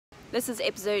This is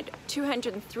episode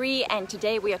 203 and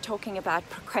today we are talking about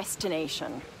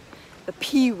procrastination, the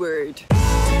P word.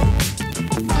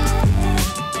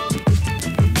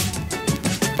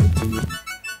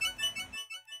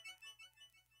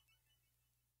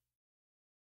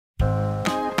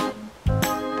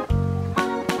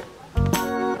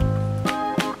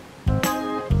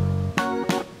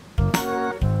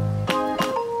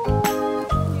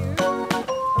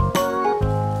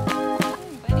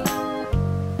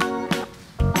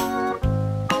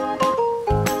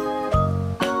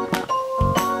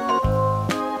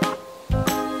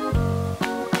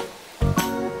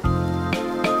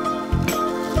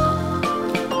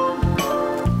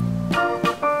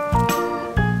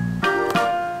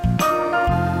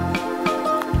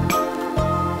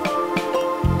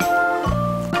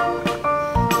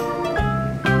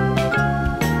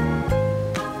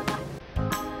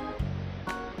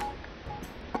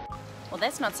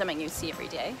 That's not something you see every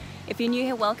day. If you're new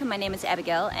here, welcome. My name is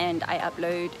Abigail and I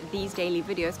upload these daily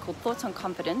videos called Thoughts on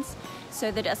Confidence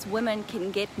so that us women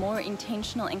can get more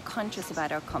intentional and conscious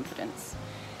about our confidence.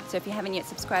 So if you haven't yet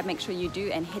subscribed, make sure you do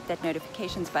and hit that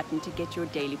notifications button to get your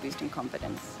daily boost in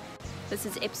confidence. This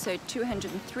is episode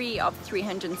 203 of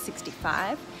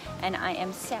 365 and I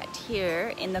am sat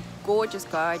here in the gorgeous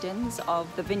gardens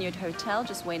of the Vineyard Hotel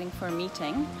just waiting for a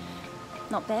meeting.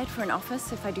 Not bad for an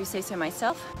office, if I do say so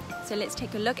myself. So let's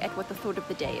take a look at what the thought of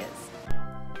the day is.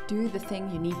 Do the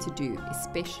thing you need to do,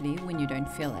 especially when you don't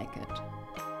feel like it.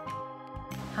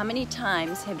 How many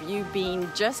times have you been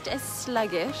just as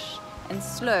sluggish and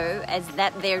slow as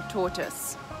that there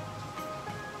tortoise?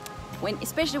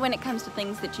 Especially when it comes to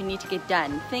things that you need to get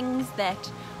done, things that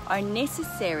are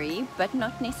necessary but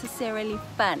not necessarily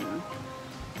fun.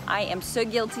 I am so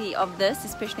guilty of this,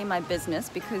 especially in my business,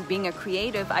 because being a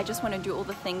creative, I just want to do all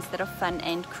the things that are fun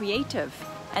and creative.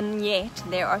 And yet,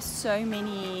 there are so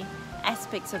many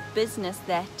aspects of business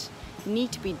that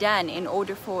need to be done in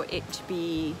order for it to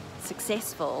be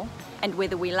successful. And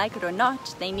whether we like it or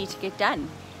not, they need to get done.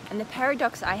 And the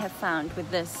paradox I have found with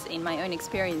this in my own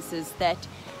experience is that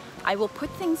I will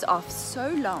put things off so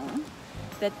long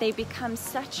that they become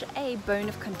such a bone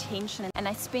of contention. And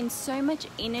I spend so much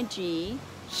energy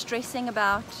stressing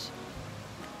about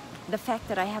the fact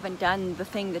that I haven't done the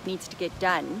thing that needs to get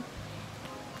done,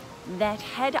 that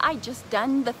had I just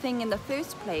done the thing in the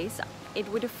first place, it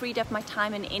would have freed up my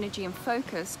time and energy and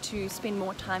focus to spend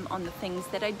more time on the things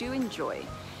that I do enjoy.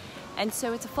 And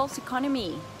so it's a false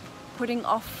economy, putting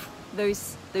off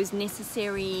those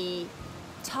necessary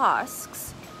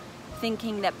tasks,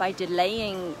 thinking that by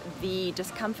delaying the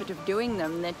discomfort of doing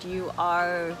them that you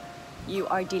are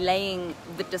delaying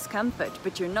the discomfort,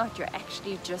 but you're not. You're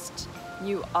actually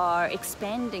you are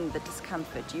expanding the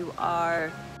discomfort. You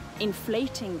are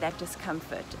inflating that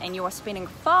discomfort, and you are spending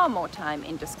far more time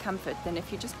in discomfort than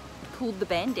if you just pulled the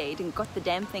band-aid and got the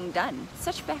damn thing done.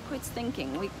 Such backwards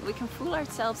thinking. We can fool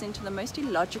ourselves into the most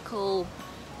illogical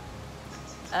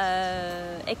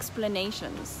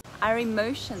explanations. Our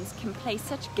emotions can play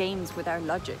such games with our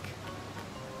logic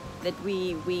that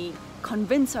we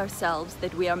convince ourselves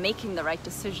that we are making the right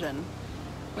decision,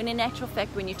 when in actual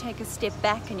fact, when you take a step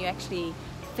back and you actually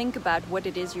think about what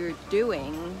it is you're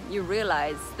doing, you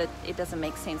realize that it doesn't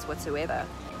make sense whatsoever.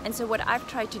 And so what I've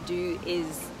tried to do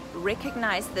is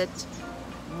recognize that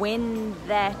when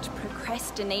that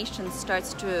procrastination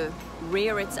starts to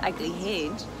rear its ugly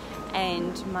head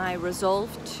and my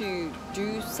resolve to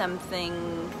do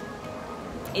something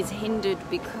is hindered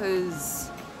because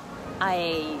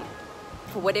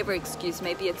for whatever excuse,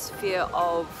 maybe it's fear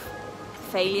of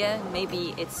failure,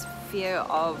 maybe it's fear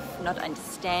of not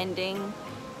understanding,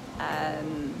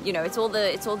 it's all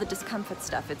the discomfort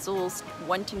stuff. It's all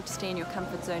wanting to stay in your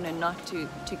comfort zone and not to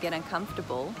get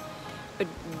uncomfortable. But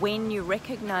when you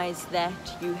recognize that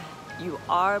you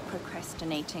are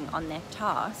procrastinating on that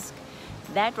task,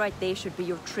 that right there should be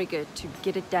your trigger to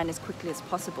get it done as quickly as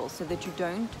possible, so that you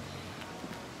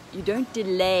don't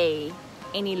delay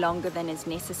any longer than is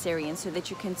necessary, and so that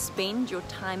you can spend your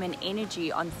time and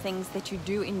energy on things that you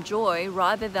do enjoy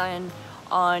rather than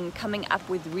on coming up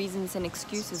with reasons and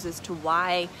excuses as to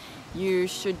why you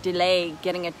should delay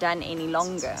getting it done any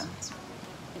longer.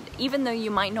 Even though you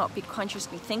might not be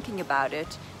consciously thinking about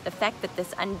it, the fact that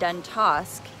this undone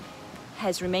task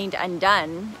has remained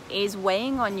undone is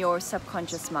weighing on your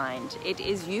subconscious mind. It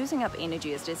is using up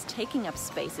energy, it is taking up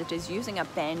space, it is using up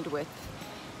bandwidth.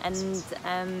 And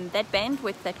that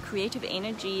bandwidth, that creative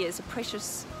energy, is a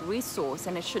precious resource,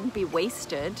 and it shouldn't be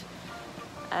wasted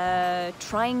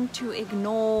trying to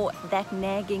ignore that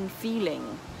nagging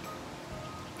feeling.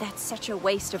 That's such a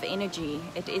waste of energy.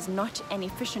 It is not an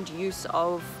efficient use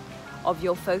of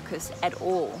your focus at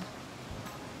all.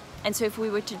 And so if we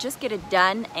were to just get it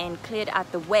done and cleared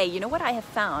out the way, you know what I have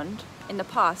found in the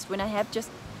past when I have just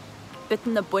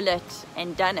bitten the bullet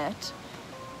and done it,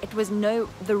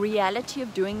 the reality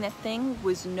of doing that thing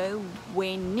was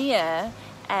nowhere near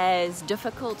as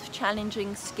difficult,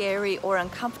 challenging, scary, or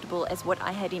uncomfortable as what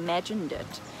I had imagined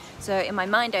it. So in my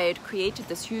mind, I had created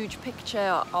this huge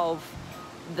picture of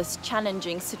this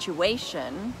challenging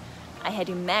situation. I had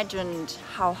imagined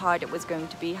how hard it was going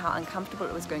to be, how uncomfortable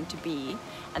it was going to be.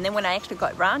 And then when I actually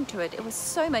got round to it, it was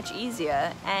so much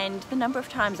easier. And the number of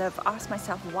times I've asked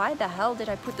myself, why the hell did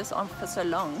I put this on for so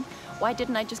long? Why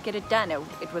didn't I just get it done?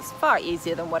 It was far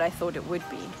easier than what I thought it would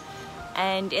be.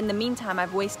 And in the meantime,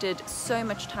 I've wasted so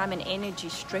much time and energy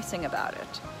stressing about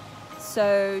it.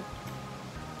 So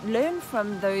learn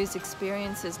from those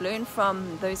experiences, learn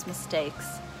from those mistakes,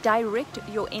 direct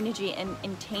your energy and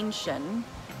intention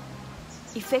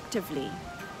effectively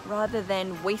rather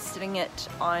than wasting it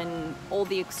on all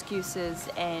the excuses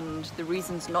and the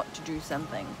reasons not to do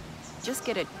something. Just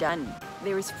get it done.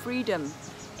 There is freedom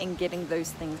in getting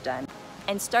those things done,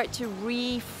 and start to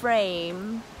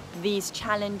reframe these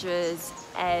challenges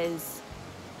as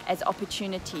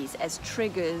opportunities, as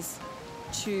triggers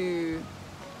to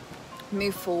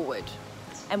move forward.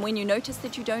 And when you notice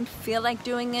that you don't feel like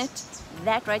doing it,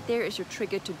 that right there is your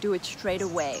trigger to do it straight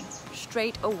away.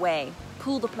 Straight away.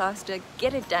 Pull the plaster,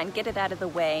 get it done, get it out of the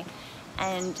way.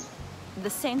 And the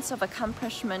sense of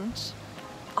accomplishment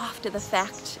after the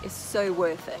fact is so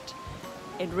worth it.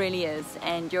 It really is.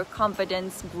 And your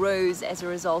confidence grows as a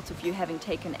result of you having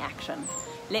taken action.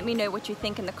 Let me know what you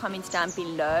think in the comments down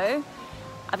below.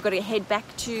 I've got to head back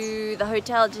to the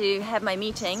hotel to have my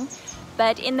meeting.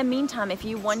 But in the meantime, if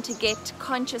you want to get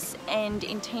conscious and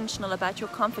intentional about your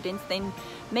confidence, then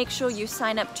make sure you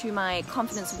sign up to my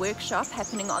confidence workshop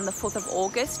happening on the 4th of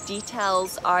August.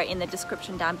 Details are in the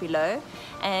description down below.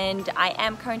 And I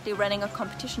am currently running a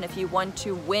competition. If you want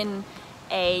to win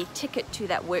a ticket to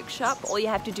that workshop, all you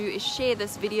have to do is share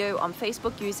this video on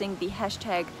Facebook using the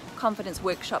hashtag Confidence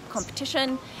Workshop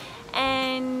Competition.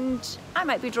 And I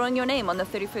might be drawing your name on the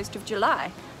 31st of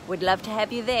July. Would love to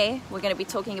have you there. We're going to be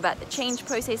talking about the change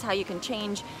process, how you can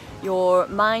change your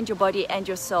mind, your body, and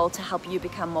your soul to help you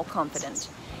become more confident.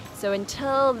 So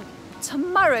until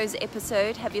tomorrow's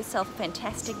episode, have yourself a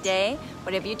fantastic day.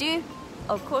 Whatever you do,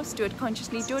 of course, do it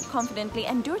consciously, do it confidently,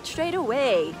 and do it straight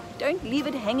away. Don't leave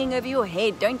it hanging over your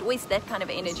head. Don't waste that kind of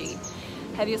energy.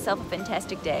 Have yourself a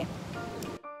fantastic day.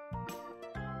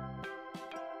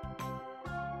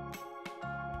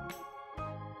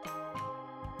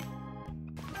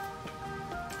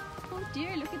 Oh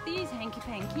dear, look at these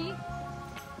hanky-panky.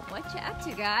 What you up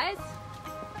to, guys?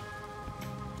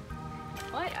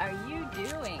 What are you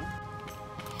doing?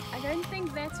 I don't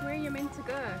think that's where you're meant to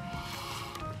go.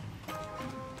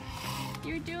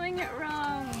 You're doing it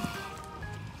wrong.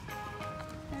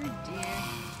 Oh dear.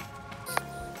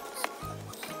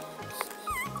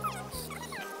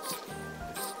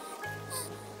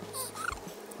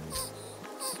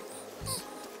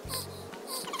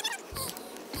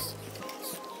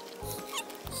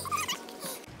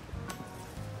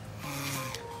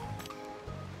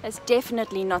 That's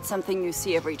definitely not something you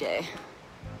see every day.